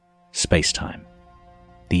Spacetime,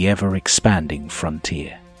 the ever-expanding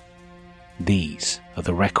frontier. These are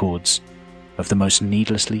the records of the most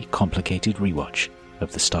needlessly complicated rewatch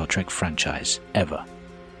of the Star Trek franchise ever.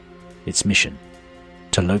 Its mission: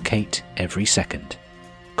 to locate every second,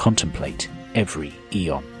 contemplate every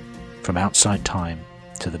eon, from outside time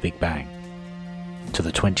to the Big Bang, to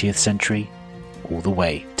the 20th century, all the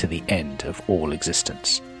way to the end of all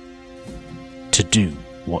existence. To do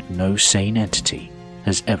what no sane entity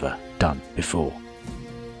has ever done before.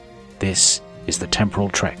 This is the Temporal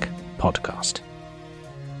Trek podcast.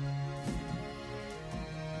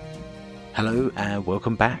 Hello and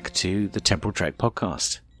welcome back to the Temporal Trek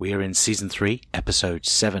podcast. We are in Season 3, Episode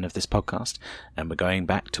 7 of this podcast, and we're going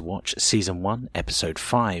back to watch Season 1, Episode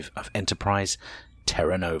 5 of Enterprise,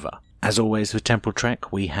 Terra Nova. As always with Temporal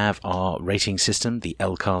Trek, we have our rating system, the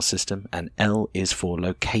LCAR system, and L is for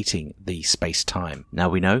locating the space-time. Now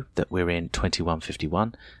we know that we're in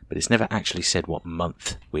 2151, but it's never actually said what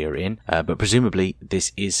month we are in, but presumably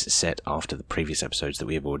this is set after the previous episodes that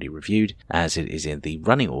we have already reviewed, as it is in the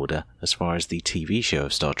running order as far as the TV show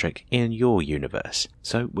of Star Trek in your universe.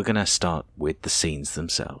 So we're going to start with the scenes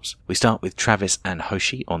themselves. We start with Travis and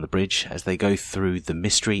Hoshi on the bridge as they go through the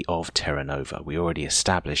mystery of Terra Nova. We already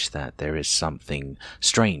established that there is something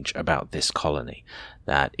strange about this colony,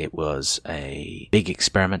 that it was a big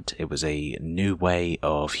experiment, it was a new way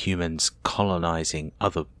of humans colonizing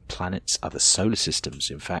other planets, other solar systems,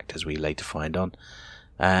 in fact, as we later find on,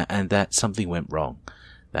 and that something went wrong,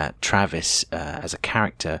 that Travis, as a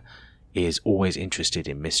character, is always interested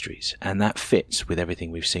in mysteries, and that fits with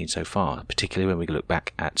everything we've seen so far, particularly when we look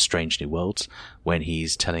back at Strange New Worlds, when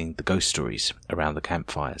he's telling the ghost stories around the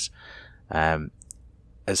campfires.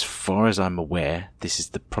 As far as I'm aware, this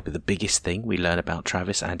is probably the biggest thing we learn about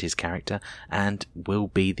Travis and his character, and will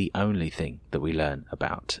be the only thing that we learn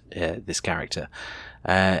about this character.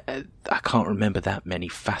 I can't remember that many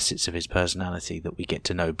facets of his personality that we get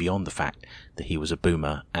to know beyond the fact that he was a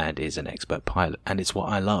boomer and is an expert pilot, and it's what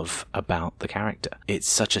I love about the character. It's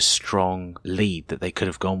such a strong lead that they could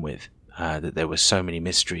have gone with, that there were so many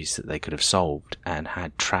mysteries that they could have solved, and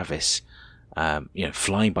had Travis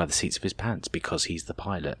flying by the seats of his pants because he's the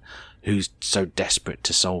pilot who's so desperate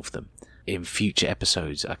to solve them. In future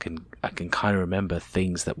episodes, I can kind of remember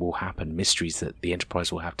things that will happen, mysteries that the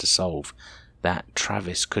Enterprise will have to solve, that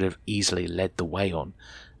Travis could have easily led the way on,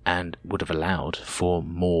 and would have allowed for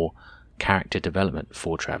more character development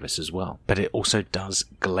for Travis as well. But it also does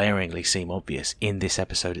glaringly seem obvious in this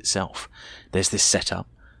episode itself. There's this setup.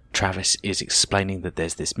 Travis is explaining that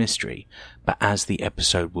there's this mystery, but as the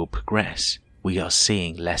episode will progress, we are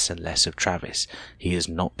seeing less and less of Travis. He is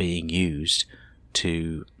not being used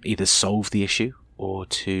to either solve the issue or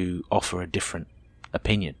to offer a different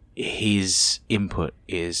opinion. His input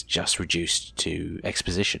is just reduced to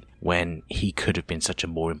exposition, when he could have been such a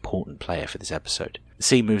more important player for this episode. The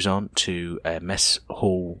scene moves on to a mess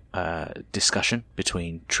hall discussion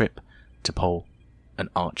between Trip, T'Pol, and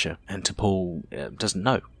Archer, and T'Pol doesn't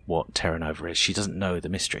know what Terra Nova is. She doesn't know the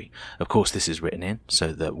mystery. Of course, this is written in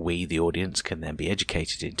so that we, the audience, can then be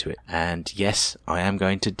educated into it. And yes, I am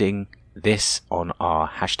going to ding this on our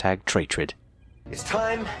hashtag Tratrid. It's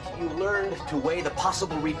time you learned to weigh the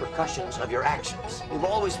possible repercussions of your actions. We've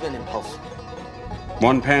always been impulsive.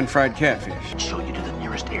 One pan-fried catfish. Show you to the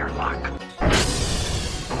nearest airlock.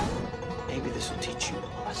 Maybe this will teach you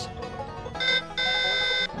a lesson.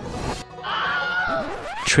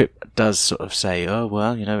 Trip does sort of say, oh,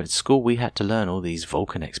 well, at school we had to learn all these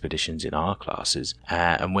Vulcan expeditions in our classes.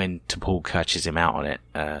 And when T'Pol catches him out on it,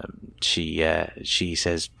 she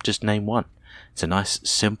says, just name one. It's a nice,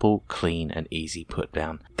 simple, clean, and easy put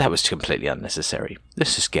down. That was completely unnecessary.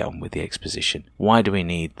 Let's just get on with the exposition. Why do we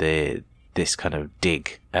need this kind of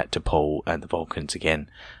dig at T'Pol and the Vulcans again?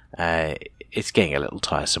 It's getting a little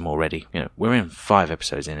tiresome already. We're in 5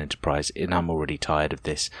 episodes in Enterprise, and I'm already tired of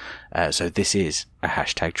this. So this is a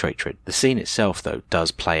hashtag Tratrid. The scene itself, though,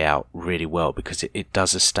 does play out really well because it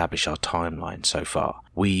does establish our timeline so far.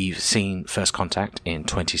 We've seen First Contact in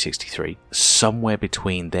 2063, somewhere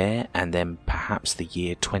between there and then perhaps the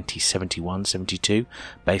year 2071-72,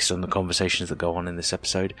 based on the conversations that go on in this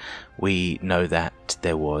episode. We know that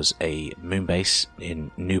there was a moon base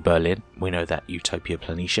in New Berlin. We know that Utopia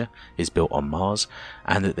Planitia is built on Mars,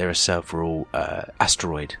 and that there are several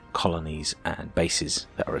asteroid colonies and bases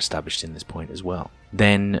that are established in this point as well.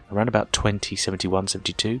 Then, around about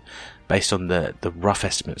 2071-72, based on the rough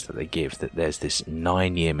estimates that they give, that there's this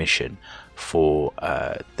 9-year mission for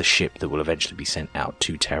the ship that will eventually be sent out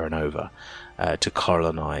to Terra Nova to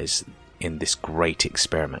colonize in this great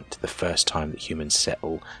experiment, the first time that humans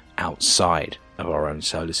settle outside of our own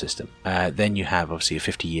solar system. Then you have obviously a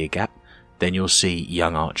 50-year gap. Then you'll see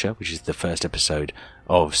Young Archer, which is the first episode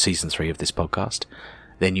of season 3 of this podcast.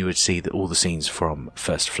 Then you would see all the scenes from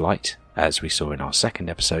First Flight, as we saw in our second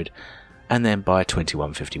episode. And then by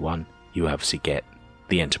 2151, you obviously get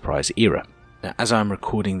the Enterprise era. Now, as I'm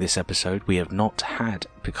recording this episode, we have not had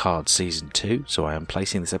Picard Season 2, so I am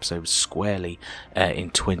placing this episode squarely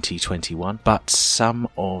in 2021. But some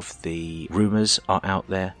of the rumours are out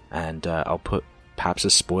there, and I'll put perhaps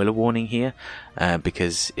a spoiler warning here,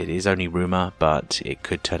 because it is only rumour, but it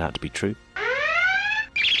could turn out to be true.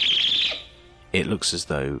 It looks as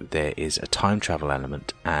though there is a time travel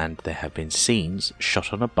element, and there have been scenes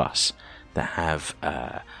shot on a bus that have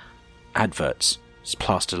adverts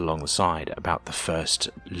plastered along the side about the first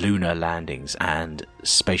lunar landings and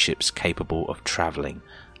spaceships capable of travelling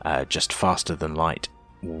just faster than light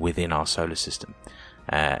within our solar system.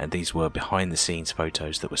 And these were behind the scenes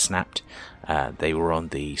photos that were snapped. They were on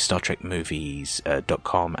the Star Trek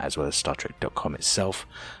Movies.com as well as StarTrek.com itself.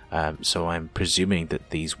 So I'm presuming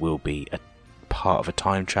that these will be a part of a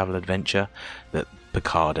time travel adventure that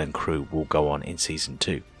Picard and crew will go on in Season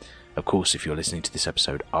 2. Of course, if you're listening to this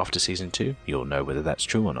episode after Season 2, you'll know whether that's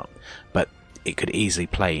true or not. But it could easily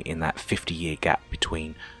play in that 50-year gap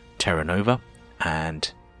between Terra Nova and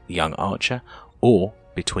Young Archer, or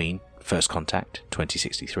between First Contact,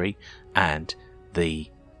 2063, and the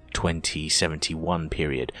 2071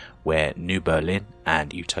 period, where New Berlin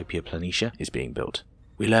and Utopia Planitia is being built.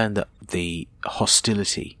 We learn that the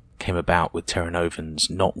hostility came about with Terra Novans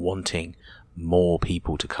not wanting more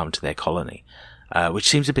people to come to their colony. Which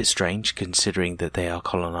seems a bit strange considering that they are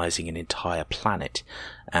colonizing an entire planet,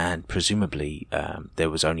 and presumably there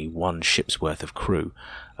was only one ship's worth of crew,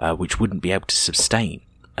 which wouldn't be able to sustain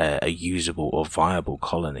a usable or viable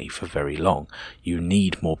colony for very long. You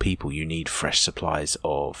need more people. You need fresh supplies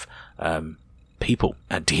of people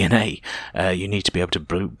and DNA. You need to be able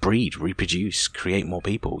to breed, reproduce, create more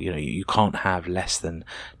people. You can't have less than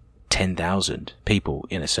 10,000 people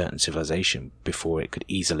in a certain civilization before it could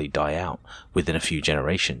easily die out within a few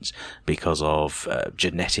generations because of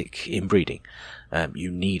genetic inbreeding. You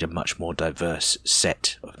need a much more diverse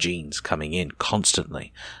set of genes coming in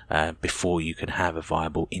constantly before you can have a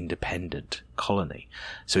viable independent colony.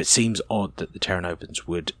 So it seems odd that the Terra Novans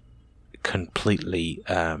would completely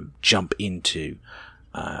jump into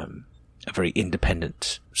a very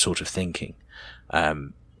independent sort of thinking.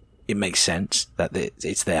 It makes sense that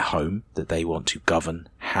it's their home, that they want to govern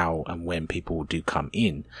how and when people do come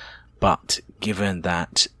in. But given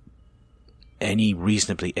that any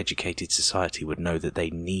reasonably educated society would know that they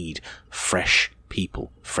need fresh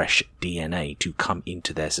people, fresh DNA to come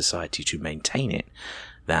into their society to maintain it,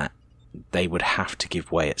 that they would have to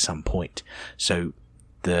give way at some point. So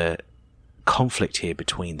the conflict here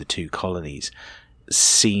between the two colonies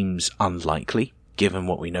seems unlikely, given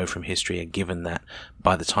what we know from history, and given that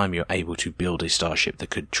by the time you're able to build a starship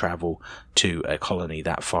that could travel to a colony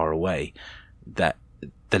that far away, that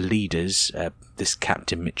the leaders, this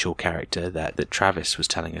Captain Mitchell character that Travis was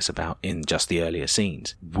telling us about in just the earlier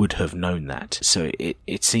scenes, would have known that. So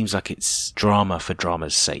it seems like it's drama for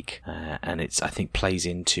drama's sake, and I think plays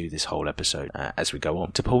into this whole episode as we go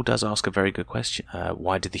on. T'Pol does ask a very good question.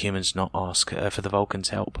 Why did the humans not ask for the Vulcans'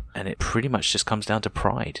 help? And it pretty much just comes down to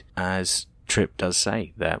pride, as Trip does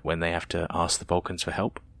say that when they have to ask the Vulcans for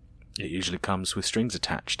help, it usually comes with strings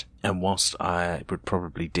attached. And whilst I would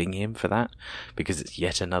probably ding him for that, because it's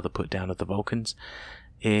yet another put down of the Vulcans,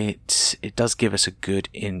 it does give us a good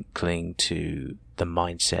inkling to the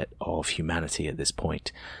mindset of humanity at this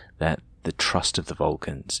point, that the trust of the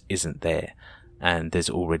Vulcans isn't there, and there's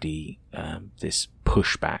already this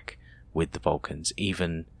pushback with the Vulcans,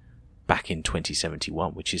 even back in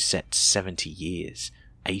 2071, which is set 70 years,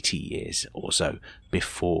 80 years or so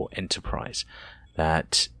before Enterprise,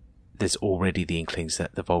 that there's already the inklings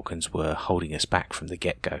that the Vulcans were holding us back from the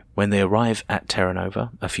get-go. When they arrive at Terra Nova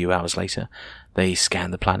a few hours later, they scan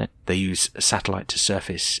the planet. They use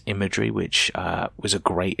satellite-to-surface imagery, which was a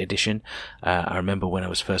great addition. I remember when I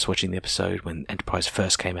was first watching the episode, when Enterprise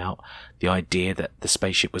first came out, the idea that the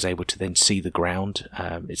spaceship was able to then see the ground.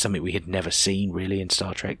 It's something we had never seen, really, in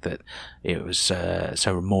Star Trek, that it was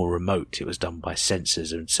so more remote. It was done by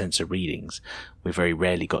sensors and sensor readings. We very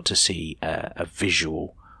rarely got to see a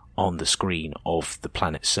visual on the screen of the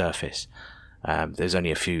planet's surface. There's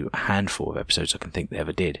only a handful of episodes I can think they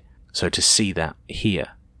ever did. So to see that here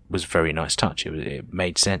was a very nice touch. It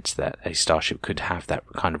made sense that a starship could have that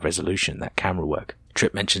kind of resolution, that camera work.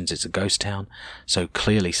 Trip mentions it's a ghost town, so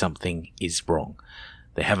clearly something is wrong.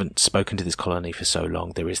 They haven't spoken to this colony for so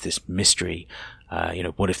long. There is this mystery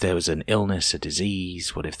What if there was an illness, a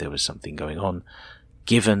disease? What if there was something going on?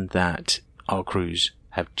 Given that our crews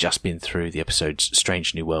have just been through the episodes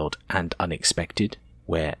Strange New World and Unexpected,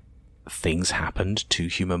 where things happened to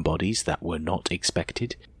human bodies that were not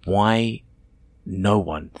expected, why no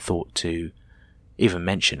one thought to even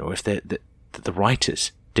mention, or if the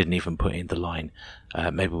writers didn't even put in the line,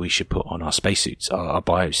 maybe we should put on our spacesuits, our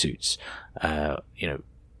biosuits.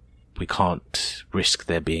 We can't risk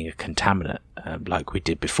there being a contaminant like we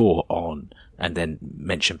did before on, and then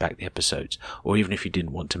mention back the episodes. Or even if you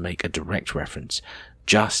didn't want to make a direct reference,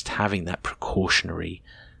 just having that precautionary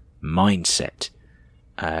mindset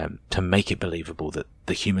to make it believable that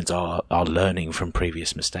the humans are learning from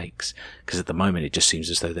previous mistakes. Because at the moment it just seems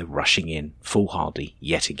as though they're rushing in foolhardy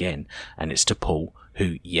yet again, and it's T'Pol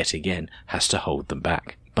who yet again has to hold them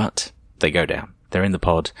back. But they go down. They're in the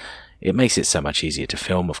pod. It makes it so much easier to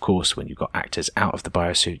film, of course, when you've got actors out of the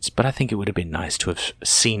biosuits, but I think it would have been nice to have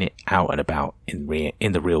seen it out and about in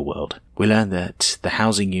the real world. We learn that the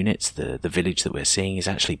housing units, the village that we're seeing, is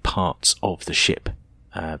actually parts of the ship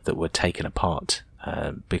that were taken apart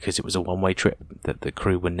because it was a one-way trip, that the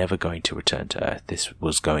crew were never going to return to Earth. This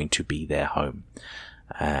was going to be their home.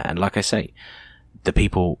 And like I say, the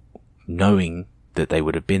people, knowing that they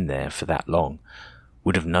would have been there for that long,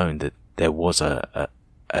 would have known that there was an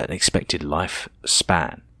expected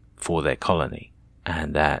lifespan for their colony,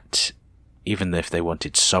 and that even if they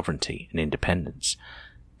wanted sovereignty and independence,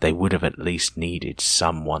 they would have at least needed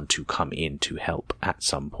someone to come in to help at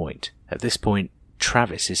some point. At this point,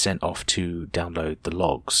 Travis is sent off to download the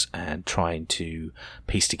logs and trying to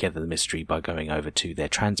piece together the mystery by going over to their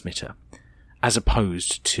transmitter, as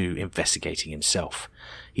opposed to investigating himself.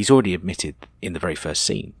 He's already admitted in the very first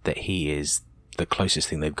scene that he is the closest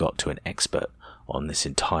thing they've got to an expert on this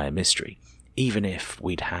entire mystery. Even if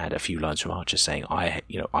we'd had a few lines from Archer saying, I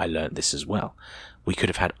learned this as well, we could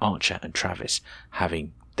have had Archer and Travis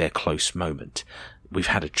having their close moment. We've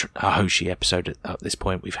had a Hoshi episode at this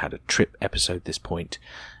point. We've had a Trip episode at this point.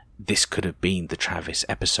 This could have been the Travis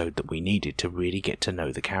episode that we needed to really get to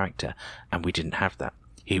know the character, and we didn't have that.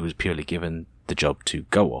 He was purely given the job to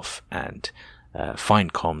go off and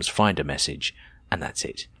find comms, find a message, and that's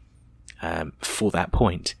it. For that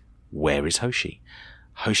point, where is Hoshi?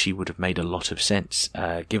 Hoshi would have made a lot of sense,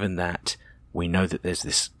 given that we know that there's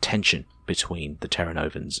this tension between the Terra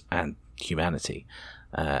Novans and humanity,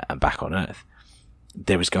 and back on Earth.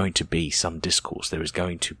 There is going to be some discourse. There is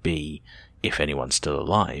going to be, if anyone's still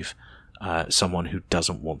alive, someone who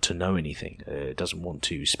doesn't want to know anything, doesn't want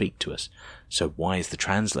to speak to us. So why is the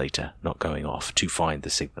translator not going off to find the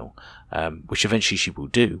signal? Which eventually she will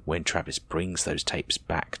do when Travis brings those tapes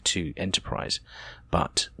back to Enterprise.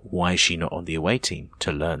 But why is she not on the away team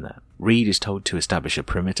to learn that? Reed is told to establish a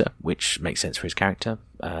perimeter, which makes sense for his character.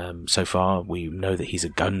 So far, we know that he's a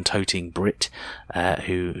gun-toting Brit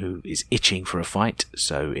who is itching for a fight,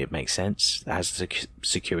 so it makes sense, as the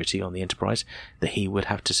security on the Enterprise, that he would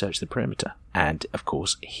have to search the perimeter. And, of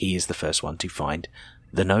course, he is the first one to find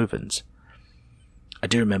the Novans. I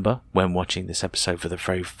do remember, when watching this episode for the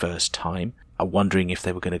very first time, wondering if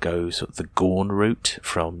they were going to go sort of the Gorn route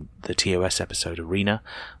from the TOS episode Arena,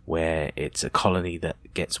 where it's a colony that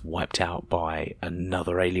gets wiped out by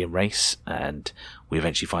another alien race, and we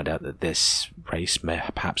eventually find out that this race may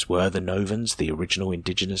perhaps were the Novans, the original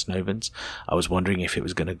indigenous Novans. I was wondering if it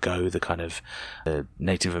was going to go the kind of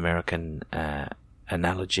Native American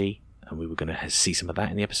analogy, and we were going to see some of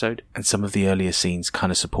that in the episode. And some of the earlier scenes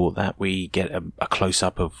kind of support that. We get a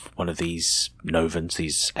close-up of one of these Novans,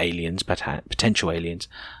 these aliens, potential aliens,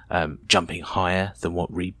 jumping higher than what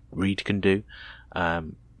Reed can do,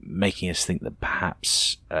 making us think that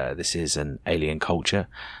perhaps this is an alien culture.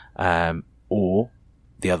 Or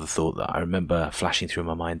the other thought that I remember flashing through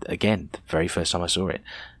my mind, again, the very first time I saw it,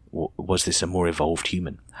 was this a more evolved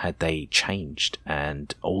human? Had they changed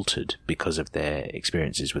and altered because of their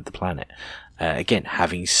experiences with the planet? Again,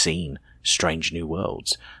 having seen Strange New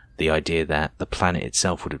Worlds, the idea that the planet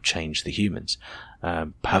itself would have changed the humans.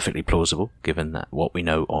 Perfectly plausible, given that what we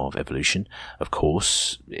know of evolution. Of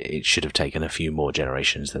course, it should have taken a few more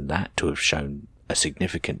generations than that to have shown a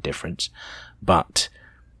significant difference. But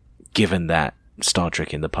given that Star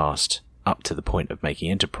Trek in the past, up to the point of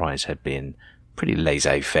making Enterprise, had been pretty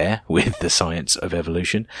laissez-faire with the science of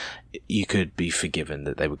evolution, you could be forgiven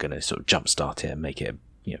that they were going to sort of jumpstart it and make it,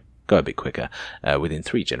 go a bit quicker within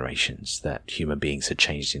 3 generations, that human beings had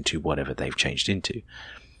changed into whatever they've changed into.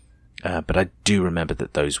 But I do remember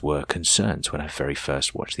that those were concerns when I very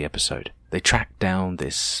first watched the episode. They track down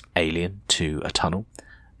this alien to a tunnel,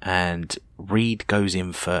 and Reed goes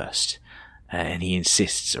in first. and he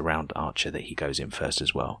insists around Archer that he goes in first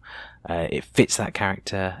as well. It fits that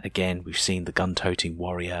character. Again, we've seen the gun-toting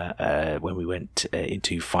warrior when we went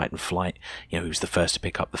into Fight and Flight. He was the first to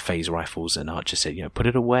pick up the phase rifles, and Archer said, put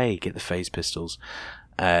it away, get the phase pistols.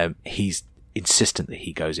 He's insistent that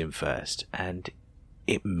he goes in first, and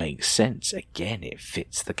it makes sense. Again, it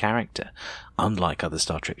fits the character. Unlike other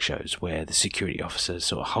Star Trek shows where the security officer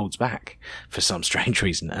sort of holds back for some strange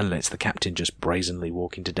reason and lets the captain just brazenly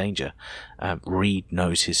walk into danger. Reed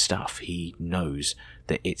knows his stuff. He knows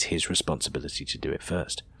that it's his responsibility to do it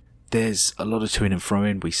first. There's a lot of to-in and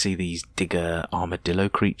fro-in. We see these digger armadillo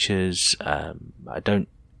creatures. I don't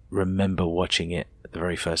remember watching it the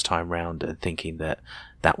very first time round and thinking that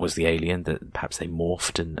was the alien, that perhaps they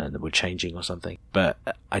morphed and were changing or something. But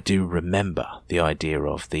I do remember the idea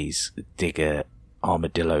of these digger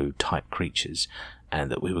armadillo type creatures, and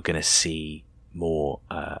that we were going to see more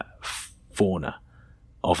fauna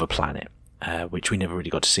of a planet, which we never really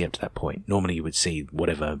got to see up to that point. Normally you would see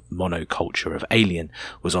whatever monoculture of alien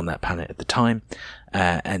was on that planet at the time,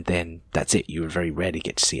 and then that's it. You would very rarely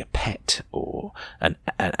get to see a pet or an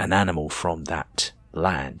animal from that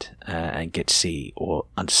land, and get to see or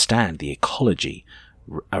understand the ecology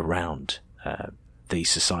around the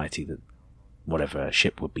society that whatever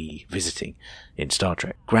ship would be visiting in Star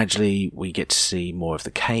Trek. Gradually we get to see more of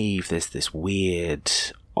the cave. There's this weird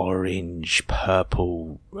orange,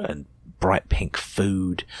 purple and bright pink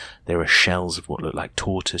food. There are shells of what look like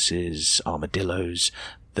tortoises, armadillos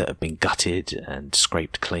that have been gutted and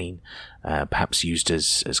scraped clean, perhaps used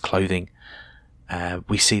as clothing.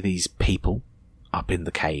 We see these people up in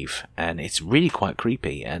the cave, and it's really quite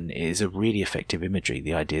creepy, and it is a really effective imagery.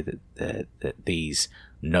 The idea that these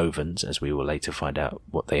Novans, as we will later find out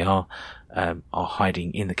what they are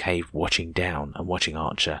hiding in the cave, watching down and watching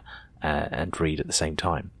Archer and Reed at the same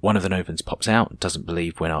time. One of the Novans pops out, doesn't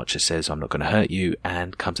believe when Archer says, "I'm not going to hurt you,"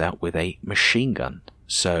 and comes out with a machine gun.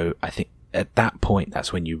 So I think at that point,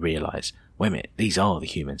 that's when you realise, wait a minute, these are the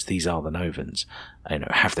humans, these are the Novans.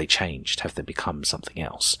 Have they changed? Have they become something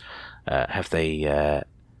else? Have they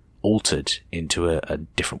altered into a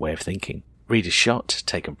different way of thinking? Reed is shot,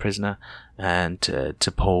 taken prisoner, and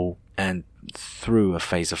T'Pol, and through a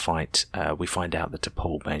phaser fight, we find out that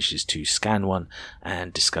T'Pol manages to scan one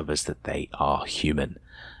and discovers that they are human.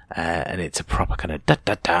 And it's a proper kind of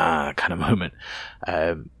da-da-da kind of moment.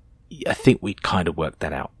 I think we'd kind of worked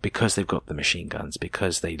that out because they've got the machine guns,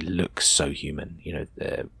 because they look so human.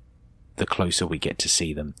 The closer we get to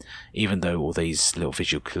see them, even though all these little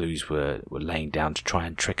visual clues were laying down to try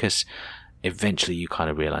and trick us, eventually you kind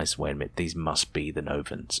of realise, wait a minute, these must be the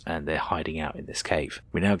Novans, and they're hiding out in this cave.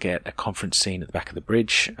 We now get a conference scene at the back of the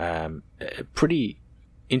bridge. A pretty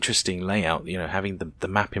interesting layout, having the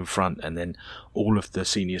map in front, and then all of the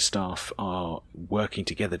senior staff are working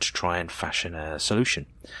together to try and fashion a solution.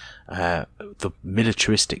 The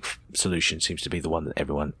militaristic solution seems to be the one that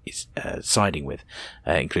everyone is siding with,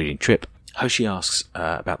 including Trip. Hoshi asks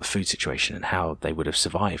about the food situation and how they would have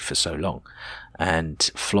survived for so long, and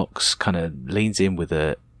Phlox kind of leans in with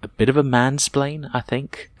a bit of a mansplain, I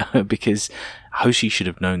think, because Hoshi should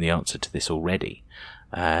have known the answer to this already.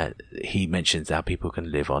 He mentions how people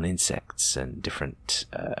can live on insects and different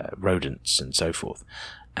rodents and so forth,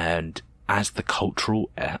 and as the cultural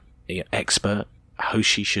expert,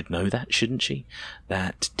 Hoshi should know that, shouldn't she?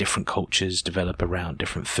 That different cultures develop around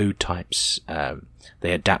different food types.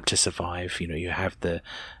 They adapt to survive. You have the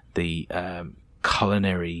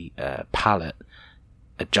culinary palate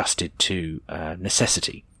adjusted to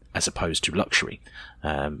necessity as opposed to luxury.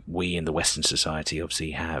 We in the Western society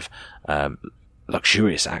obviously have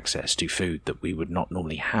luxurious access to food that we would not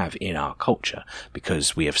normally have in our culture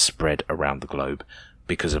because we have spread around the globe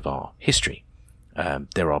because of our history.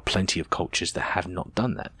 There are plenty of cultures that have not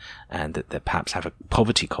done that, and that perhaps have a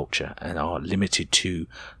poverty culture and are limited to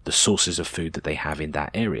the sources of food that they have in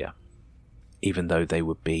that area, even though they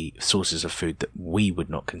would be sources of food that we would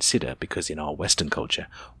not consider because in our Western culture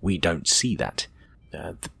we don't see that.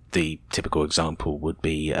 The typical example would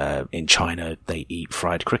be in China they eat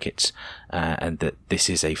fried crickets, and that this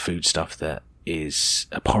is a foodstuff that is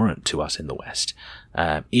abhorrent to us in the West,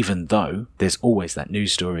 even though there's always that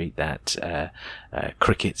news story that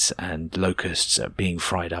crickets and locusts being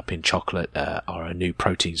fried up in chocolate are a new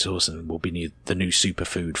protein source and will be the new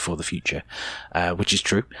superfood for the future, which is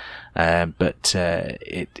true, but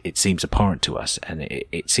it seems abhorrent to us, and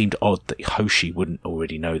it seemed odd that Hoshi wouldn't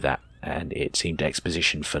already know that, and it seemed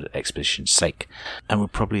exposition for exposition's sake, and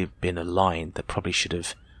would probably have been a line that probably should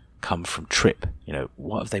have come from Trip.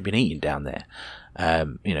 What have they been eating down there?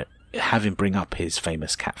 have him bring up his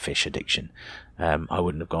famous catfish addiction. I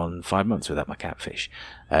wouldn't have gone 5 months without my catfish.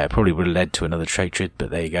 Probably would have led to another trade trip, but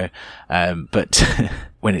there you go. But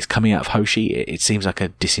when it's coming out of Hoshi, it seems like a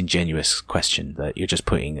disingenuous question, that you're just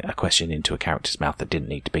putting a question into a character's mouth that didn't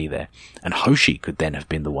need to be there. And Hoshi could then have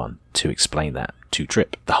been the one to explain that to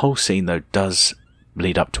Trip. The whole scene, though, does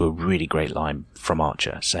lead up to a really great line from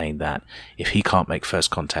Archer, saying that if he can't make first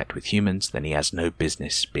contact with humans, then he has no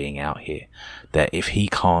business being out here. That if he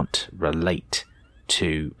can't relate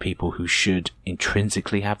to people who should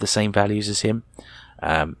intrinsically have the same values as him,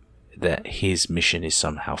 that his mission is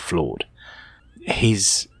somehow flawed.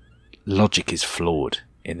 His logic is flawed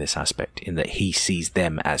in this aspect, in that he sees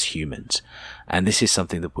them as humans. And this is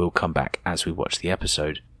something that will come back as we watch the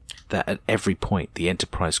episode, that at every point the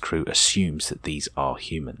Enterprise crew assumes that these are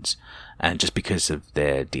humans. And just because of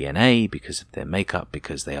their DNA, because of their makeup,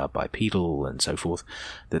 because they are bipedal and so forth,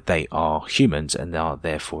 that they are humans and they are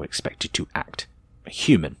therefore expected to act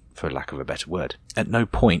human, for lack of a better word. At no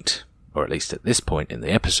point, or at least at this point in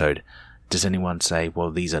the episode, does anyone say,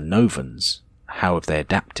 well, these are Novans. How have they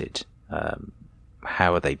adapted?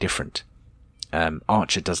 How are they different?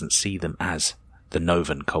 Archer doesn't see them as the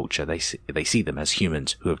Novan culture. They see them as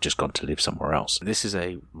humans who have just gone to live somewhere else. This is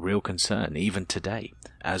a real concern even today,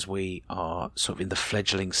 as we are sort of in the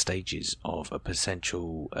fledgling stages of a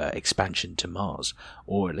potential expansion to Mars,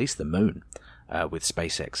 or at least the moon, with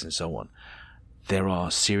SpaceX and so on. There are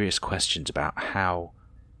serious questions about how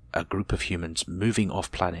a group of humans moving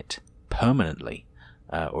off planet permanently,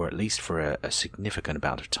 or at least for a significant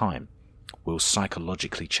amount of time, will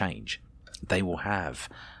psychologically change. They will have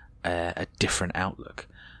a different outlook.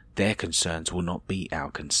 Their concerns will not be our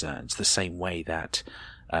concerns, the same way that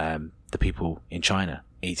the people in China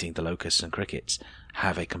eating the locusts and crickets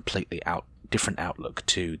have a completely different outlook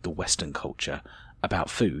to the Western culture about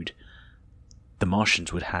food. The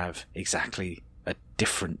Martians would have exactly a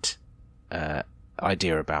different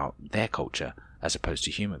idea about their culture as opposed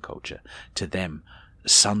to human culture. To them,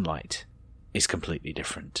 sunlight is completely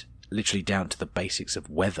different. Literally down to the basics of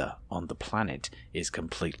weather on the planet is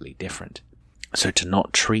completely different. So to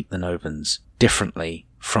not treat the Novans differently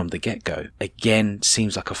from the get-go, again,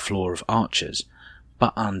 seems like a flaw of Archer's,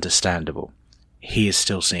 but understandable. He is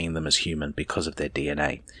still seeing them as human because of their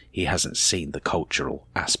DNA. He hasn't seen the cultural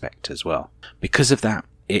aspect as well. Because of that,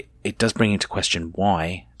 it does bring into question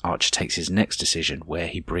why Archer takes his next decision, where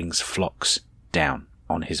he brings Phlox down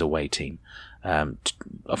on his away team.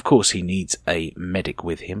 Of course, he needs a medic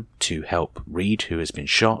with him to help Reed, who has been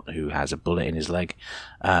shot, who has a bullet in his leg.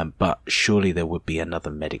 But surely there would be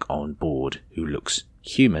another medic on board who looks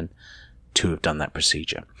human to have done that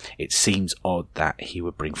procedure. It seems odd that he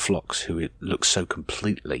would bring Phlox, who looks so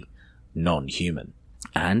completely non-human.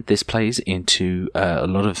 And this plays into a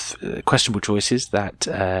lot of questionable choices that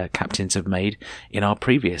captains have made in our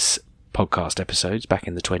previous podcast episodes back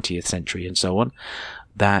in the 20th century and so on,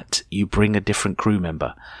 that you bring a different crew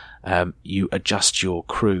member. You adjust your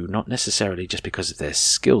crew, not necessarily just because of their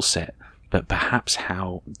skill set, but perhaps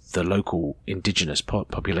how the local indigenous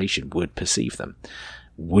population would perceive them.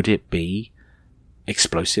 Would it be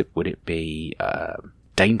explosive? Would it be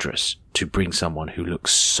dangerous to bring someone who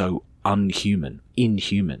looks so inhuman,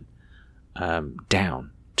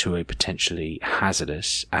 down to a potentially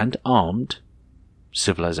hazardous and armed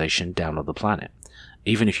civilization down on the planet?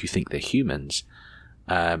 Even if you think they're humans,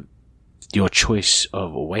 your choice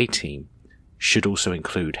of away team should also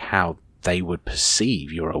include how they would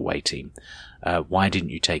perceive your away team. Why didn't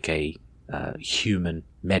you take a human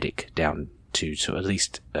medic down to at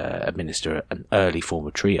least administer an early form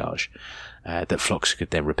of triage that Phlox could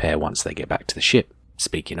then repair once they get back to the ship?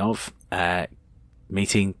 Speaking of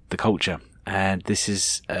meeting the culture, and this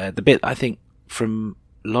is the bit, I think, from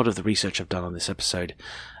a lot of the research I've done on this episode,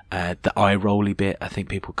 the eye-rolly bit, I think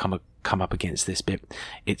people come up against this bit.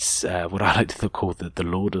 It's what I like to call the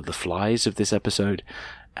Lord of the Flies of this episode.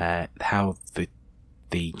 How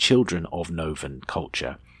the children of Novan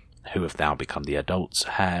culture, who have now become the adults,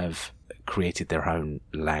 have created their own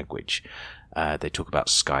language. They talk about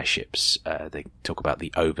skyships. They talk about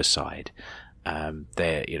the overside.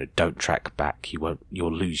 Don't track back.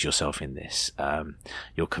 You'll lose yourself in this.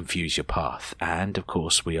 You'll confuse your path. And of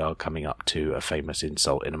course, we are coming up to a famous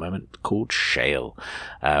insult in a moment called shale,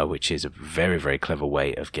 which is a very, very clever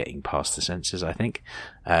way of getting past the censors, I think.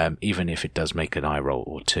 Even if it does make an eye roll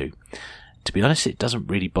or two. To be honest, it doesn't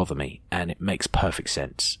really bother me, and it makes perfect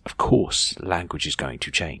sense. Of course, language is going to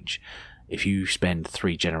change. If you spend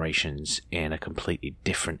 3 generations in a completely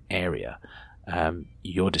different area,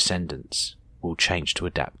 your descendants will change to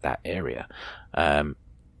adapt that area.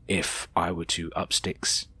 If I were to up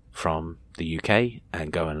sticks from the UK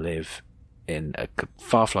and go and live in a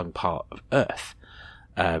far-flung part of Earth,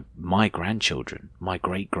 my grandchildren, my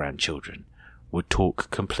great-grandchildren, would talk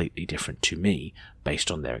completely different to me based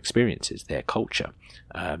on their experiences, their culture,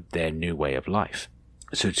 their new way of life.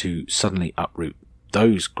 So to suddenly uproot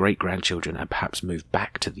those great-grandchildren and perhaps move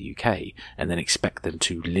back to the UK and then expect them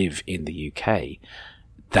to live in the UK,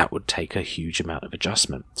 that would take a huge amount of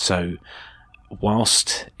adjustment. So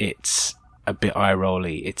whilst it's a bit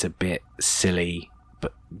eye-rolly, it's a bit silly,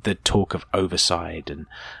 but the talk of overside and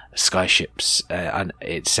skyships, and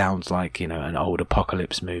it sounds like, an old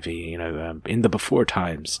apocalypse movie, in the before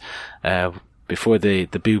times, before the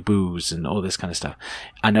boo-boos and all this kind of stuff.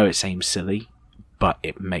 I know it seems silly, but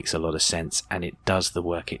it makes a lot of sense, and it does the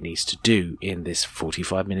work it needs to do in this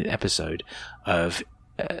 45-minute episode of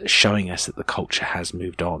showing us that the culture has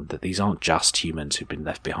moved on, that these aren't just humans who've been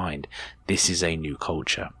left behind. This is a new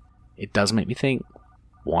culture. It does make me think,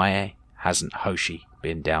 why hasn't Hoshi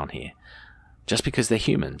been down here? Just because they're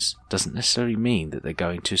humans doesn't necessarily mean that they're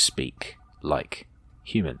going to speak like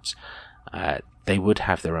humans. They would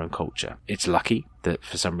have their own culture. It's lucky that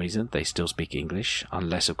for some reason they still speak English,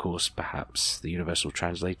 unless of course perhaps the Universal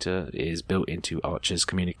Translator is built into Archer's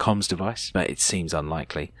comms device, but it seems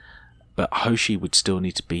unlikely. But Hoshi would still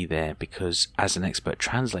need to be there because as an expert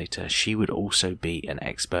translator, she would also be an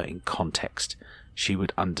expert in context. She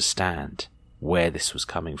would understand where this was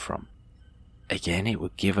coming from. Again, it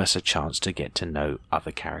would give us a chance to get to know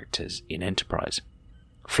other characters in Enterprise.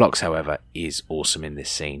 Phlox, however, is awesome in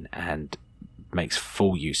this scene and makes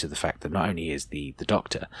full use of the fact that not only is the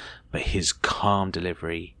Doctor, but his calm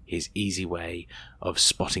delivery, his easy way of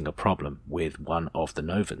spotting a problem with one of the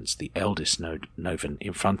Novans, the eldest Novan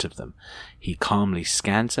in front of them. He calmly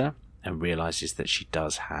scans her and realizes that she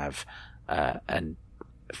does have,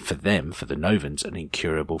 for the Novans, an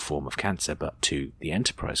incurable form of cancer, but to the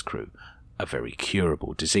Enterprise crew, a very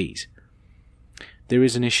curable disease. There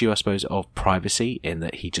is an issue, I suppose, of privacy in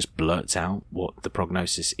that he just blurts out what the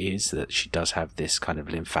prognosis is, that she does have this kind of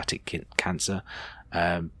lymphatic cancer.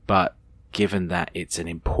 But given that it's an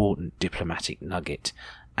important diplomatic nugget,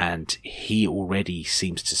 and he already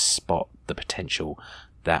seems to spot the potential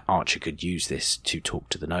that Archer could use this to talk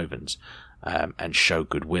to the Novans and show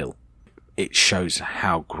goodwill, it shows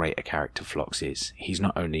how great a character Phlox is. He's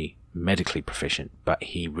not only medically proficient, but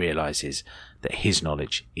he realizes that his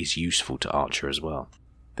knowledge is useful to Archer as well.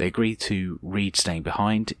 They agree to Reed staying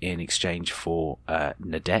behind in exchange for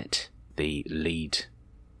Nadette, the lead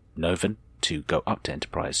Novan, to go up to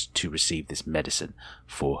Enterprise to receive this medicine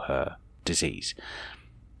for her disease.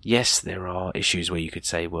 Yes, there are issues where you could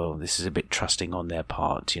say, well, this is a bit trusting on their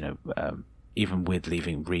part, even with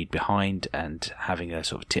leaving Reed behind and having a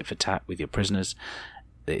sort of tit for tat with your prisoners.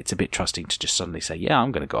 It's a bit trusting to just suddenly say, yeah,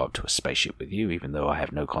 I'm going to go up to a spaceship with you, even though I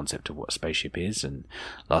have no concept of what a spaceship is. And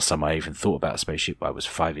last time I even thought about a spaceship, I was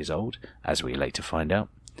 5 years old, as we later find out.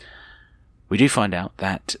 We do find out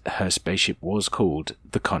that her spaceship was called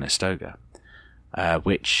the Conestoga,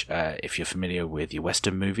 which, if you're familiar with your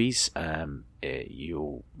Western movies,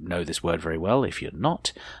 you'll know this word very well. If you're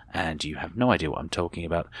not, and you have no idea what I'm talking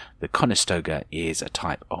about, the Conestoga is a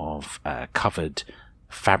type of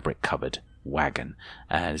fabric-covered wagon,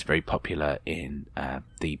 and is very popular in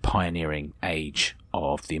the pioneering age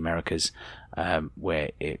of the Americas, where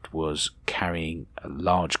it was carrying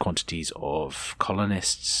large quantities of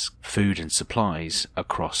colonists, food and supplies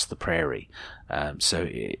across the prairie. So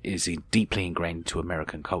it is deeply ingrained into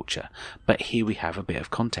American culture. But here we have a bit of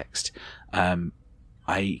context.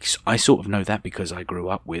 I sort of know that because I grew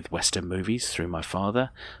up with Western movies through my father,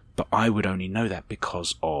 but I would only know that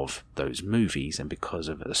because of those movies and because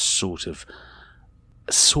of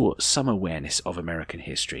some awareness of American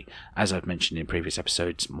history. As I've mentioned in previous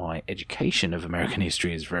episodes, my education of American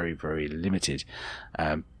history is very, very limited.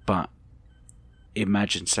 But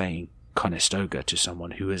imagine saying Conestoga to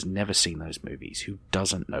someone who has never seen those movies, who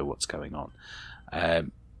doesn't know what's going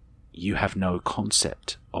on. You have no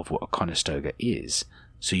concept of what a Conestoga is,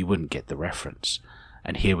 so you wouldn't get the reference.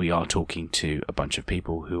 And here we are talking to a bunch of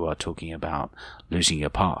people who are talking about losing your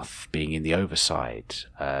path, being in the overside,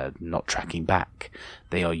 not tracking back.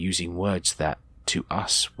 They are using words that to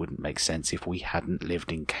us wouldn't make sense if we hadn't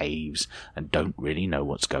lived in caves and don't really know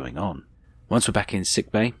what's going on. Once we're back in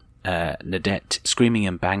sickbay, Nadette screaming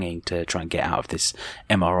and banging to try and get out of this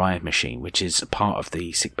MRI machine, which is a part of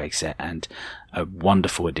the sickbay set and a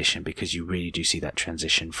wonderful addition because you really do see that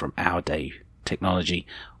transition from our day technology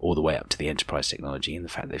all the way up to the Enterprise technology, and the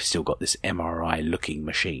fact they've still got this MRI looking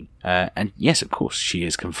machine. And yes, of course, she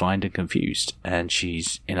is confined and confused, and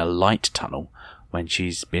she's in a light tunnel when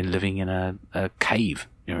she's been living in a cave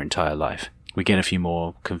her entire life. We get a few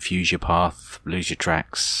more confuse your path, lose your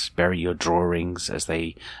tracks, bury your drawings as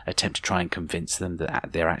they attempt to try and convince them that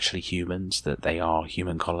they're actually humans, that they are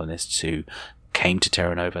human colonists who came to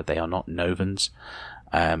Terra Nova. They are not Novans.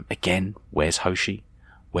 Again, where's Hoshi?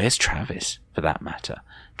 Where's Travis, for that matter?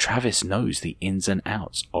 Travis knows the ins and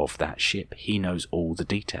outs of that ship. He knows all the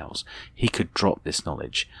details. He could drop this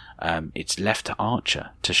knowledge. It's left to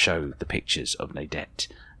Archer to show the pictures of Nadette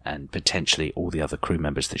and potentially all the other crew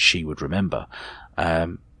members that she would remember.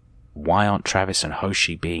 Why aren't Travis and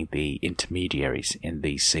Hoshi being the intermediaries in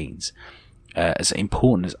these scenes? As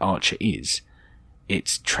important as Archer is,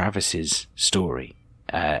 it's Travis's story.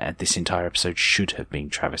 And this entire episode should have been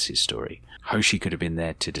Travis's story. Hoshi could have been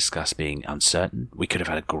there to discuss being uncertain. We could have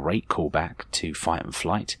had a great callback to Fight and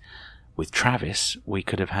Flight. With Travis, we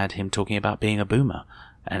could have had him talking about being a boomer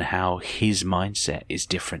and how his mindset is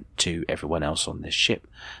different to everyone else on this ship.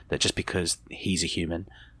 That just because he's a human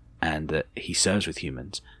and that he serves with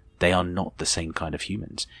humans, they are not the same kind of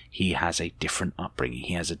humans. He has a different upbringing.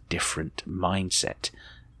 He has a different mindset.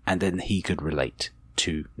 And then he could relate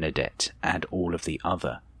to Nadette and all of the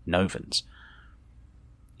other Novans.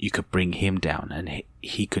 You could bring him down and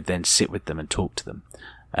he could then sit with them and talk to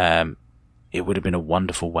them. It would have been a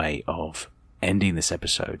wonderful way of ending this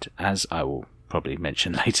episode, as I will probably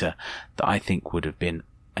mention later, that I think would have been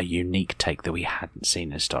a unique take that we hadn't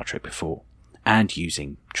seen in Star Trek before, and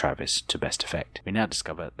using Travis to best effect. We now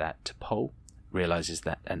discover that T'Pol realizes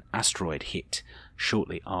that an asteroid hit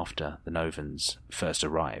shortly after the Novans first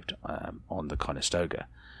arrived on the Conestoga,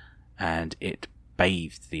 and it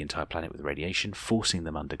bathed the entire planet with radiation, forcing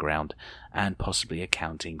them underground and possibly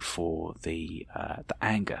accounting for the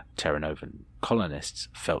anger Terra Novan colonists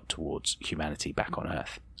felt towards humanity back on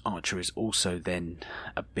Earth. Archer is also then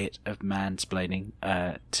a bit of mansplaining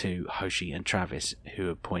to Hoshi and Travis,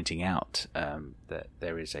 who are pointing out that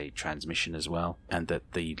there is a transmission as well, and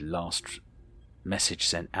that the last message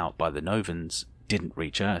sent out by the Novans didn't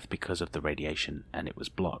reach Earth because of the radiation and it was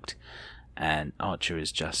blocked. And Archer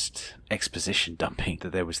is just exposition dumping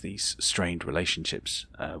that there was these strained relationships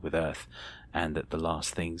with Earth, and that the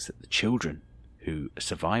last things that the children who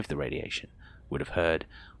survived the radiation would have heard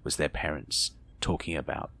was their parents talking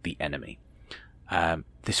about the enemy.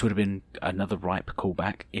 This would have been another ripe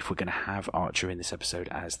callback if we're going to have Archer in this episode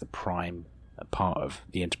as the prime part of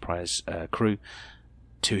the Enterprise crew,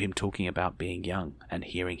 to him talking about being young and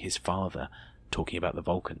hearing his father talking about the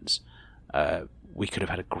Vulcans. We could have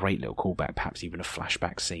had a great little callback, perhaps even a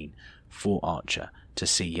flashback scene for Archer, to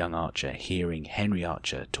see young Archer hearing Henry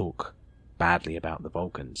Archer talk badly about the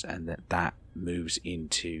Vulcans, and that moves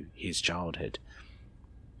into his childhood.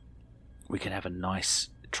 We can have a nice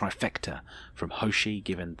trifecta from Hoshi,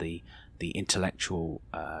 given the intellectual,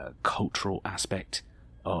 cultural aspect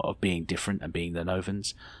of being different and being the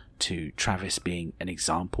Novans, to Travis being an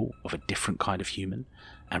example of a different kind of human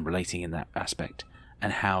and relating in that aspect,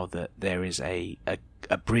 and how that there is a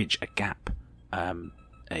bridge, a gap,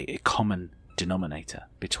 a common denominator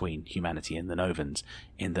between humanity and the Novans,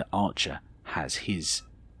 in that Archer has his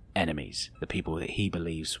enemies, the people that he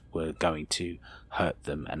believes were going to hurt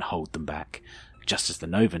them and hold them back, just as the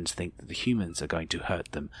Novans think that the humans are going to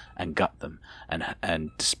hurt them and gut them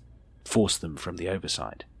and force them from the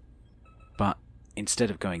overside. But instead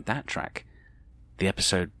of going that track, the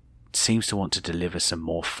episode seems to want to deliver some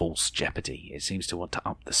more false jeopardy. It seems to want to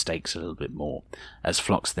up the stakes a little bit more, as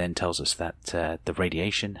Phlox then tells us that the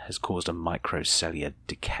radiation has caused a microcellular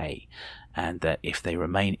decay, and that if they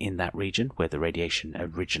remain in that region where the radiation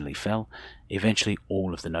originally fell, eventually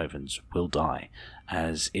all of the Novans will die,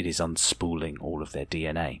 as it is unspooling all of their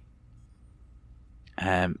DNA.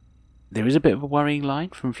 There is a bit of a worrying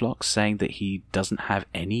line from Phlox saying that he doesn't have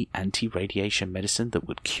any anti-radiation medicine that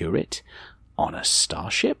would cure it on a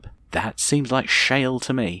starship. That seems like shale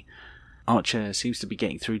to me. Archer seems to be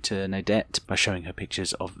getting through to Nadette by showing her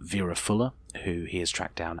pictures of Vera Fuller, who he has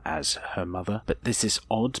tracked down as her mother. But there's this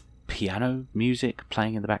odd piano music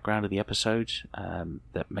playing in the background of the episode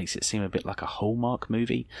that makes it seem a bit like a Hallmark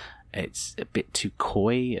movie. It's a bit too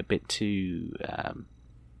coy, a bit too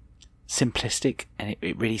simplistic, and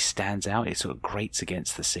it really stands out. It sort of grates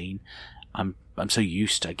against the scene. I'm so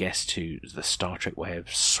used, I guess, to the Star Trek way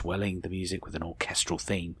of swelling the music with an orchestral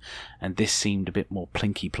theme, and this seemed a bit more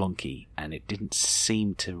plinky-plonky, and it didn't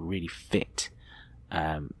seem to really fit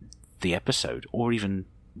the episode, or even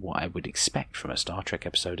what I would expect from a Star Trek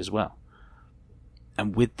episode as well.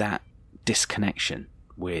 And with that disconnection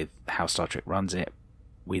with how Star Trek runs it,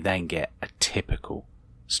 we then get a typical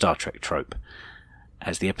Star Trek trope,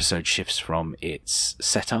 as the episode shifts from its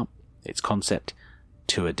setup, its concept,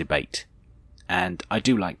 to a debate. And I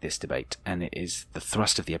do like this debate, and it is the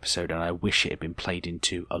thrust of the episode, and I wish it had been played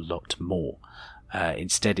into a lot more.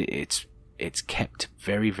 Instead, it's kept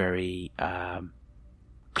very, very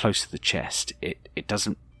close to the chest.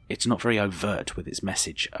 It's not very overt with its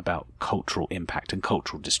message about cultural impact and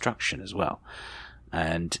cultural destruction as well.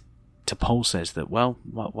 And T'Pol says that, well,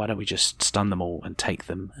 why don't we just stun them all and take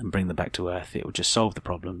them and bring them back to Earth? It will just solve the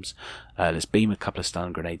problems. Let's beam a couple of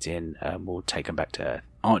stun grenades in, and we'll take them back to Earth.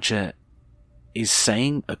 Archer is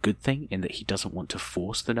saying a good thing in that he doesn't want to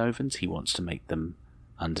force the Novans. He wants to make them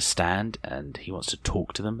understand, and he wants to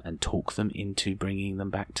talk to them and talk them into bringing them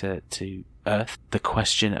back to Earth. The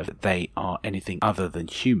question of that they are anything other than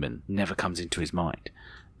human never comes into his mind.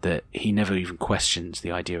 That he never even questions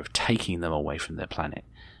the idea of taking them away from their planet.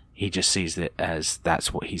 He just sees it as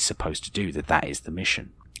that's what he's supposed to do, that is the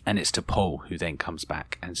mission. And it's T'Pol who then comes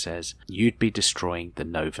back and says, you'd be destroying the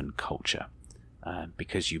Novan culture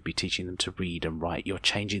because you'd be teaching them to read and write. You're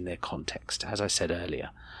changing their context. As I said earlier,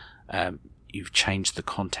 you've changed the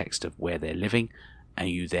context of where they're living, and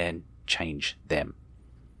you then change them.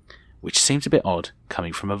 Which seems a bit odd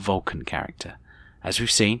coming from a Vulcan character. As we've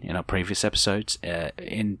seen in our previous episodes,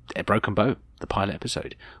 in A Broken Bow, the pilot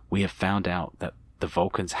episode, we have found out that the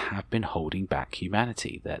Vulcans have been holding back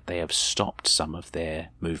humanity, that they have stopped some of their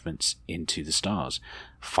movements into the stars.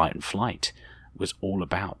 Fight and flight was all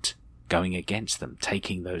about going against them,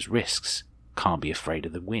 taking those risks. Can't be afraid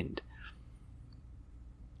of the wind.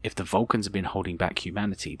 If the Vulcans have been holding back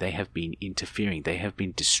humanity, they have been interfering, they have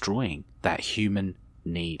been destroying that human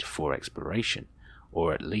need for exploration,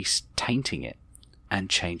 or at least tainting it and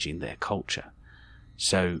changing their culture.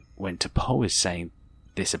 So when T'Pol is saying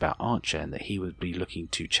this about Archer and that he would be looking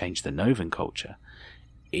to change the Novan culture,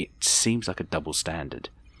 it seems like a double standard.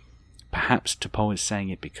 Perhaps T'Pol is saying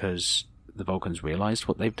it because the Vulcans realised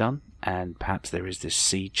what they've done, and perhaps there is this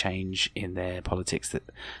sea change in their politics that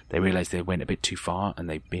they realised they went a bit too far and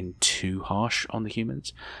they've been too harsh on the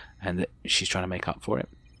humans, and that she's trying to make up for it.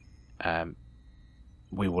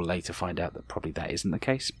 We will later find out that probably that isn't the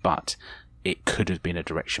case, but it could have been a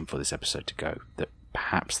direction for this episode to go, that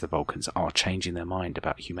perhaps the Vulcans are changing their mind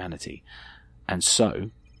about humanity. And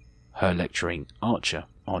so, her lecturing Archer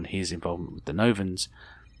on his involvement with the Novans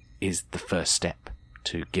is the first step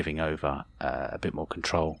to giving over a bit more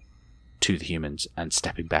control to the humans and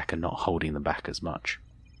stepping back and not holding them back as much.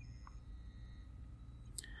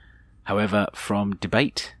 However, from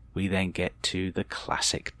debate, we then get to the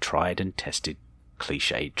classic tried and tested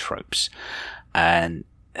cliched tropes. And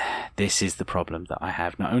this is the problem that I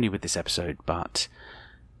have not only with this episode, but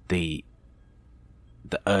the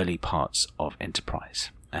early parts of Enterprise.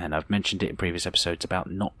 And I've mentioned it in previous episodes about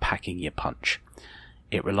not packing your punch.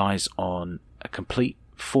 It relies on a complete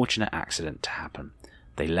fortunate accident to happen.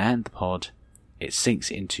 They land the pod, it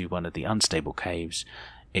sinks into one of the unstable caves,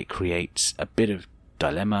 it creates a bit of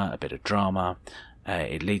dilemma, a bit of drama.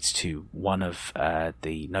 It leads to one of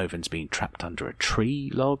the Novans being trapped under a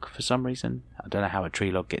tree log for some reason. I don't know how a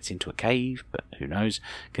tree log gets into a cave, but who knows,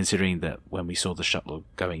 considering that when we saw the shuttle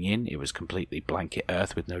going in, it was completely blanket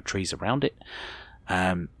earth with no trees around it.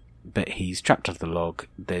 But he's trapped under the log,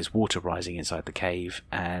 there's water rising inside the cave,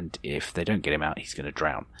 and if they don't get him out, he's going to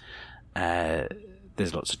drown.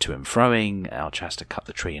 There's lots of to and froing. Archer has to cut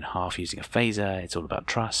the tree in half using a phaser. It's all about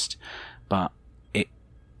trust. But it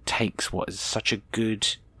takes what is such a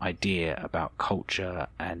good idea about culture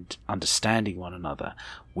and understanding one another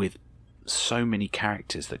with so many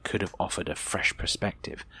characters that could have offered a fresh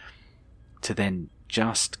perspective to then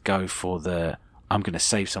just go for the I'm going to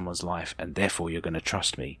save someone's life and therefore you're going to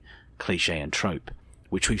trust me cliche and trope,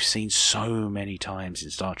 which we've seen so many times in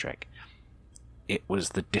Star Trek. It was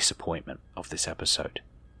the disappointment of this episode.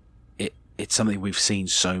 It's something we've seen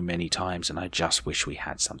so many times, and I just wish we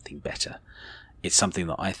had something better. It's something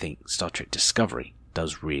that I think Star Trek Discovery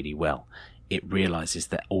does really well. It realizes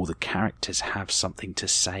that all the characters have something to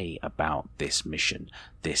say about this mission,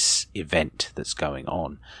 this event that's going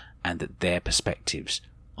on, and that their perspectives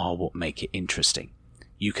are what make it interesting.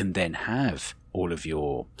 You can then have all of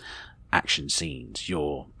your action scenes,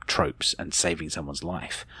 your tropes, and saving someone's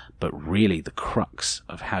life, but really the crux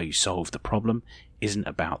of how you solve the problem isn't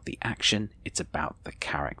about the action, it's about the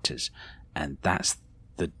characters, and that's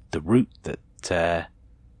the route that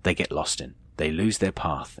they get lost in. They lose their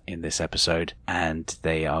path in this episode, and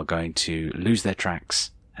they are going to lose their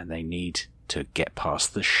tracks, and they need to get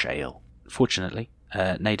past the shale. Fortunately,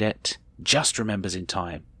 Nadette just remembers in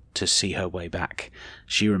time to see her way back.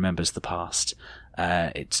 She remembers the past.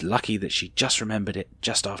 It's lucky that she just remembered it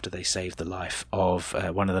just after they saved the life of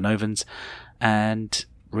one of the Novans, and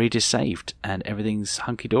Reed is saved, and everything's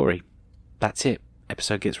hunky-dory. That's it.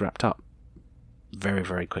 Episode gets wrapped up. very,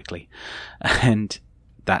 very quickly. And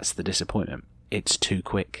that's the disappointment. It's too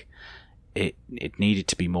quick. It needed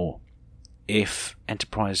to be more. If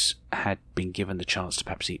Enterprise had been given the chance to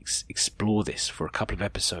perhaps explore this for a couple of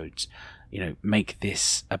episodes, make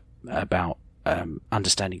this about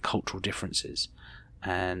understanding cultural differences,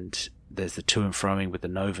 and there's the to and froing with the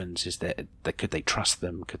Novans. Is that could they trust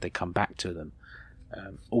them? Could they come back to them?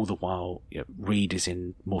 All the while, Reed is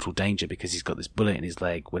in mortal danger because he's got this bullet in his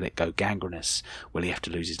leg. Will it go gangrenous? Will he have to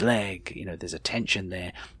lose his leg? There's a tension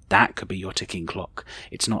there. That could be your ticking clock.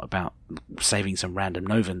 It's not about saving some random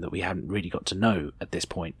Novan that we haven't really got to know at this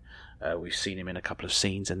point. We've seen him in a couple of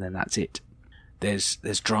scenes, and then that's it. There's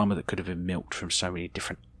drama that could have been milked from so many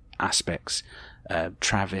different aspects.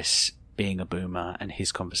 Travis being a boomer and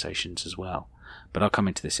his conversations as well. But I'll come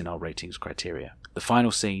into this in our ratings criteria. The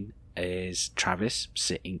final scene is Travis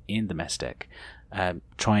sitting in the mess deck,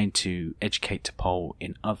 trying to educate T'Pol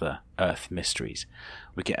in other Earth mysteries.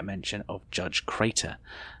 We get a mention of Judge Crater.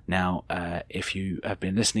 Now, if you have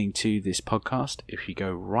been listening to this podcast, if you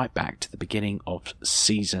go right back to the beginning of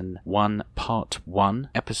Season 1, Part 1,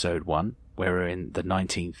 Episode 1, where we're in the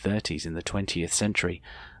 1930s, in the 20th century,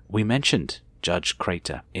 we mentioned Judge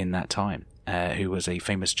Crater in that time. Who was a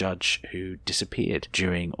famous judge who disappeared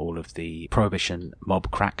during all of the Prohibition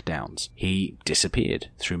mob crackdowns. He disappeared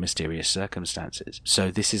through mysterious circumstances.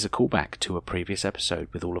 So this is a callback to a previous episode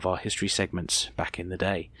with all of our history segments back in the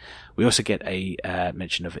day. We also get a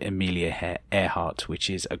mention of Amelia Earhart, which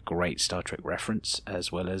is a great Star Trek reference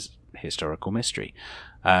as well as historical mystery.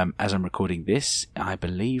 As I'm recording this, I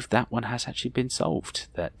believe that one has actually been solved,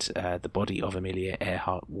 that the body of Amelia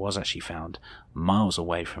Earhart was actually found miles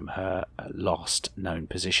away from her lost known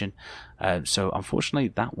position. So unfortunately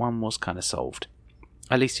that one was kind of solved,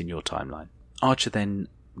 at least in your timeline. Archer then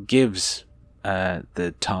gives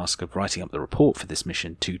the task of writing up the report for this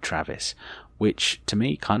mission to Travis, which to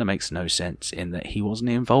me kind of makes no sense in that he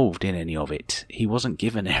wasn't involved in any of it. He wasn't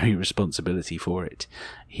given any responsibility for it.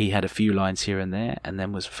 He had a few lines here and there and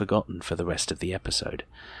then was forgotten for the rest of the episode.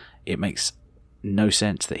 It makes no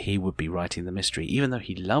sense that he would be writing the mystery, even though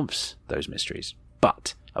he loves those mysteries.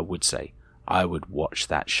 But I would say I would watch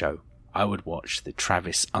that show. I would watch the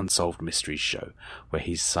Travis Unsolved Mysteries show, where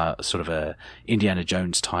he's sort of a Indiana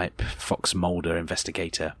Jones type, Fox Mulder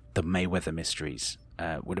investigator. The Mayweather Mysteries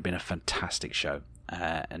would have been a fantastic show.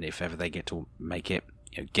 And if ever they get to make it,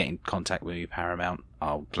 get in contact with me, Paramount.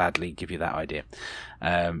 I'll gladly give you that idea.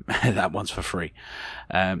 That one's for free.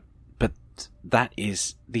 But that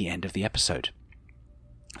is the end of the episode.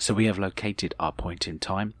 So we have located our point in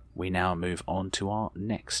time. We now move on to our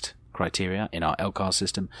next criteria in our LCAR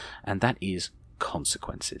system, and that is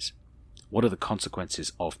consequences. What are the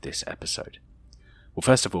consequences of this episode? Well,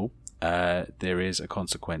 first of all, there is a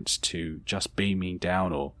consequence to just beaming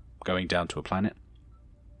down or going down to a planet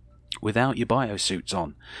without your biosuits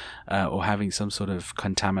on, or having some sort of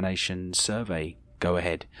contamination survey go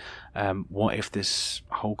ahead. What if this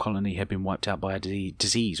whole colony had been wiped out by a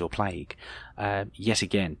disease or plague? Yet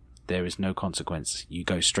again, there is no consequence. You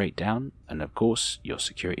go straight down, and of course, your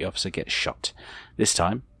security officer gets shot. This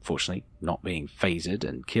time, fortunately, not being phasered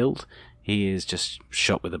and killed, he is just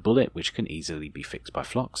shot with a bullet, which can easily be fixed by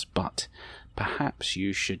Phlox, but perhaps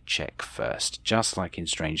you should check first, just like in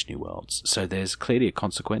Strange New Worlds. So there's clearly a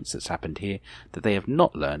consequence that's happened here that they have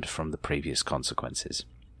not learned from the previous consequences.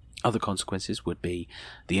 Other consequences would be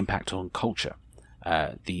the impact on culture,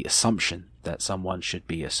 the assumption that someone should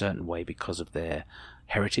be a certain way because of their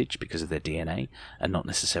heritage, because of their DNA, and not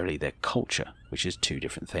necessarily their culture, which is two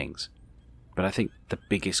different things. But I think the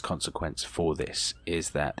biggest consequence for this is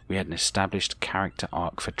that we had an established character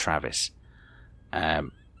arc for Travis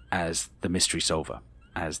as the mystery solver,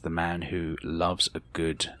 as the man who loves a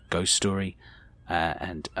good ghost story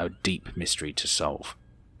and a deep mystery to solve.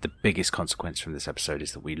 The biggest consequence from this episode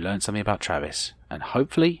is that we learn something about Travis, and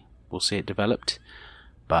hopefully we'll see it developed,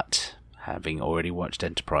 but having already watched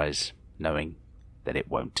Enterprise, knowing that it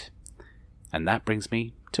won't. And that brings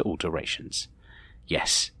me to alterations.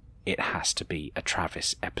 Yes, it has to be a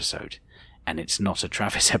Travis episode, and it's not a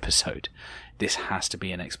Travis episode. This has to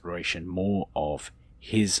be an exploration more of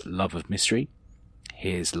his love of mystery,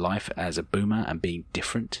 his life as a boomer and being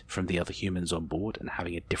different from the other humans on board and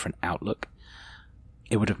having a different outlook.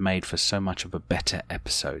 It would have made for so much of a better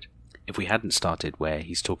episode if we hadn't started where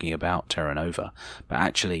he's talking about Terra Nova, but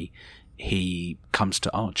actually he comes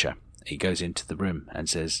to Archer. He goes into the room and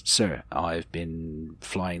says, "Sir, I've been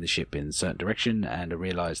flying the ship in a certain direction, and I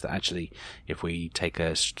realised that actually if we take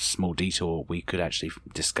a small detour we could actually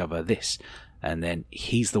discover this." And then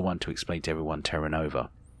he's the one to explain to everyone Terra Nova,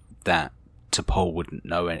 that T'Pol wouldn't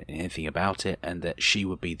know anything about it, and that she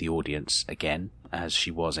would be the audience again, as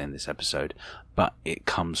she was in this episode, but it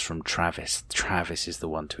comes from Travis. Travis is the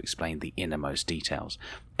one to explain the innermost details.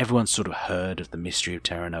 Everyone's sort of heard of the mystery of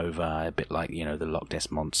Terra Nova, a bit like, the Loch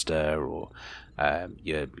Ness Monster or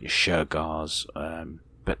your Shergars,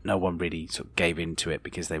 but no one really sort of gave into it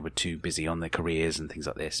because they were too busy on their careers and things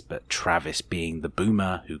like this. But Travis, being the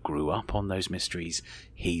boomer who grew up on those mysteries,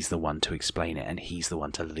 he's the one to explain it, and he's the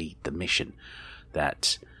one to lead the mission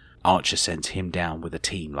that Archer sends him down with a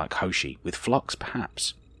team like Hoshi, with Phlox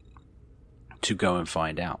perhaps, to go and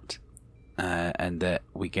find out. And that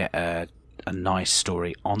we get a nice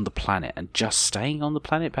story on the planet, and just staying on the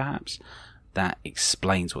planet perhaps, that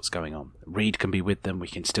explains what's going on. Reed can be with them. We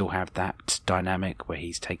can still have that dynamic where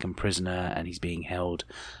he's taken prisoner and he's being held,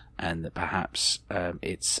 and that perhaps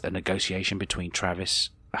it's a negotiation between Travis,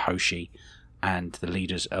 Hoshi, and the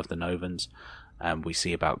leaders of the Novans. We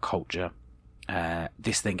see about culture.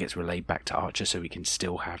 This then gets relayed back to Archer, so we can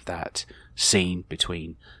still have that scene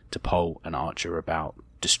between T'Pol and Archer about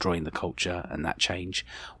destroying the culture and that change.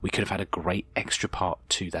 We could have had a great extra part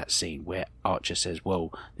to that scene where Archer says,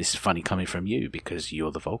 well, this is funny coming from you because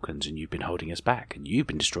you're the Vulcans and you've been holding us back and you've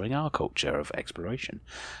been destroying our culture of exploration.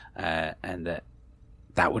 And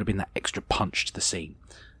that would have been that extra punch to the scene.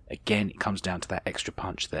 Again, it comes down to that extra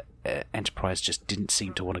punch that Enterprise just didn't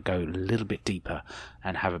seem to want to go a little bit deeper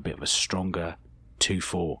and have a bit of a stronger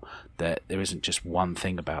 2-4. That there isn't just one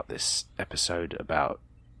thing about this episode about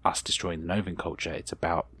us destroying the Novan culture. It's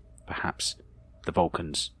about perhaps the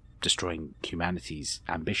Vulcans destroying humanity's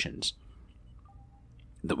ambitions.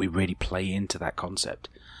 That we really play into that concept.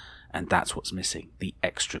 And that's what's missing, the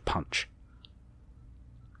extra punch.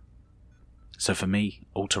 So for me,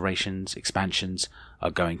 alterations, expansions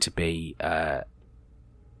are going to be a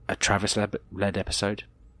Travis-led episode,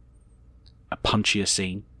 a punchier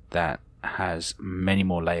scene that has many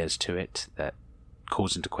more layers to it, that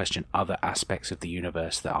calls into question other aspects of the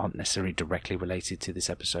universe that aren't necessarily directly related to this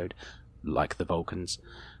episode, like the Vulcans,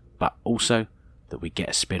 but also that we get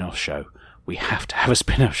a spin-off show. We have to have a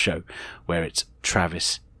spin-off show where it's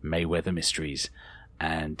Travis Mayweather Mysteries,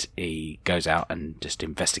 and he goes out and just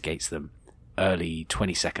investigates them early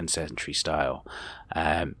 22nd century style.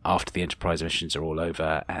 After the Enterprise missions are all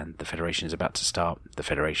over and the Federation is about to start, the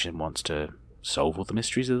Federation wants to solve all the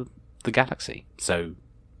mysteries of the galaxy, so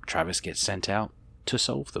Travis gets sent out to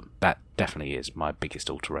solve them. That definitely is my biggest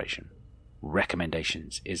alteration.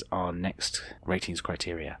 Recommendations is our next ratings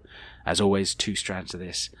criteria. As always, 2 strands to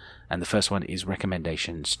this, and the first one is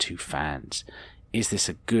recommendations to fans. Is this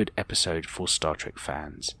a good episode for Star Trek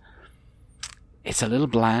fans? It's a little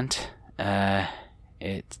bland.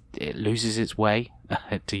 It loses its way,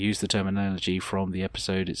 to use the terminology from the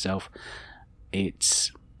episode itself.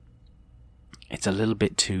 It's a little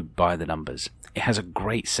bit too by the numbers. It has a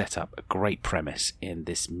great setup, a great premise in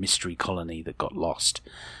this mystery colony that got lost,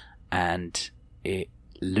 and it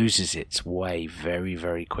loses its way very,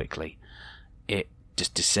 very quickly. It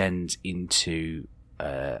just descends into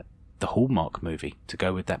the Hallmark movie, to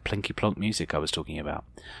go with that plinky plonk music I was talking about.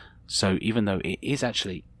 So even though it is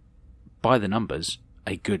actually, by the numbers,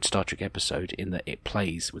 a good Star Trek episode in that it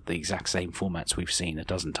plays with the exact same formats we've seen a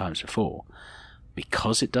dozen times before,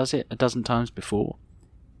 because it does it a dozen times before,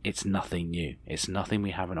 it's nothing new. It's nothing we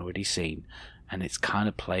haven't already seen, and it's kind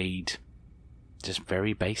of played just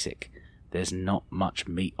very basic. There's not much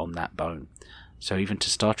meat on that bone. So even to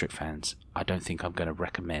Star Trek fans, I don't think I'm going to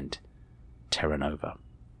recommend Terra Nova.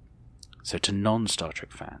 So to non-Star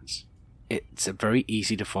Trek fans, it's a very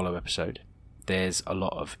easy to follow episode. There's a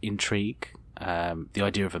lot of intrigue. The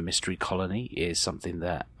idea of a mystery colony is something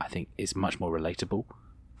that I think is much more relatable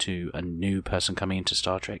to a new person coming into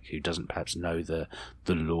Star Trek who doesn't perhaps know the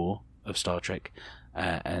lore of Star Trek,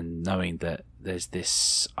 and knowing that there's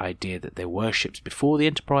this idea that there were ships before the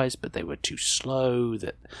Enterprise, but they were too slow,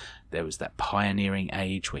 that there was that pioneering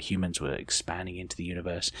age where humans were expanding into the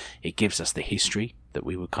universe. It gives us the history that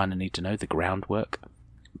we would kind of need to know, the groundwork.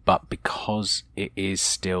 But because it is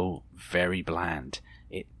still very bland,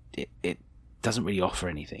 it doesn't really offer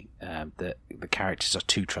anything. The characters are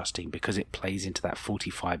too trusting because it plays into that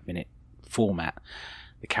 45-minute format.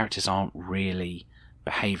 The characters aren't really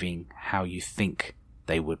behaving how you think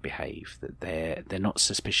they would behave. That they're not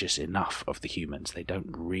suspicious enough of the humans. They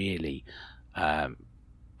don't really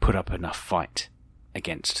put up enough fight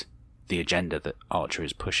against the agenda that Archer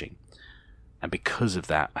is pushing. And because of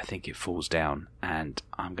that, I think it falls down, and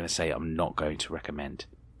I'm going to say I'm not going to recommend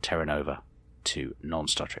Terra Nova to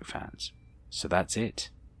non-Star Trek fans. So that's it.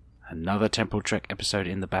 Another Temporal Trek episode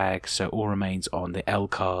in the bag, so all remains on the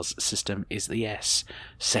LCARS system is the S,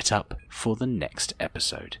 set up for the next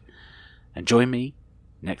episode. And join me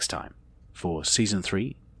next time for Season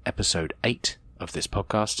 3, Episode 8 of this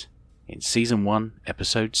podcast in Season 1,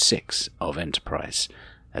 Episode 6 of Enterprise,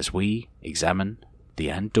 as we examine the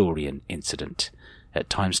Andorian incident at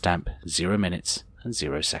timestamp 0 minutes and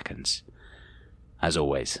 0 seconds. As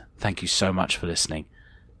always, thank you so much for listening,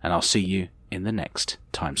 and I'll see you in the next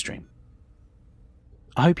time stream.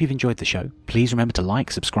 I hope you've enjoyed the show. Please remember to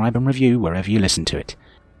like, subscribe and review wherever you listen to it.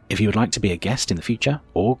 If you would like to be a guest in the future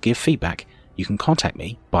or give feedback, you can contact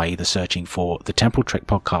me by either searching for the Temporal Trek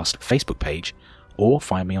Podcast Facebook page or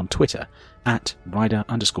find me on Twitter at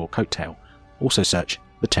Rider_Coattail. Also search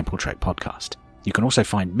the Temporal Trek Podcast. You can also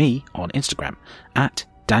find me on Instagram at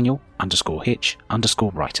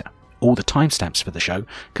Daniel_Hitch_writer. All the timestamps for the show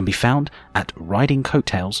can be found at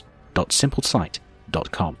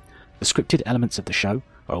ridingcoattails.simplesite.com. The scripted elements of the show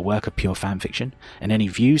are a work of pure fanfiction, and any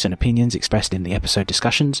views and opinions expressed in the episode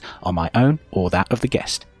discussions are my own or that of the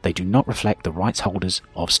guest. They do not reflect the rights holders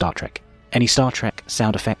of Star Trek. Any Star Trek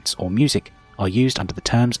sound effects or music are used under the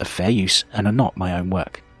terms of fair use and are not my own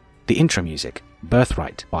work. The intro music,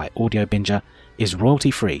 Birthright by Audio Binger, is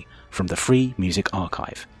royalty-free from the Free Music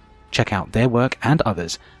Archive. Check out their work and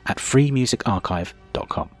others at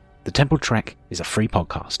freemusicarchive.com. The Temporal Trek is a free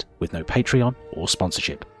podcast with no Patreon or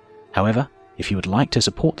sponsorship. However, if you would like to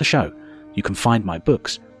support the show, you can find my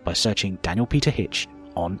books by searching Daniel Peter Hitch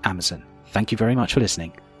on Amazon. Thank you very much for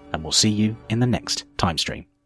listening, and we'll see you in the next time stream.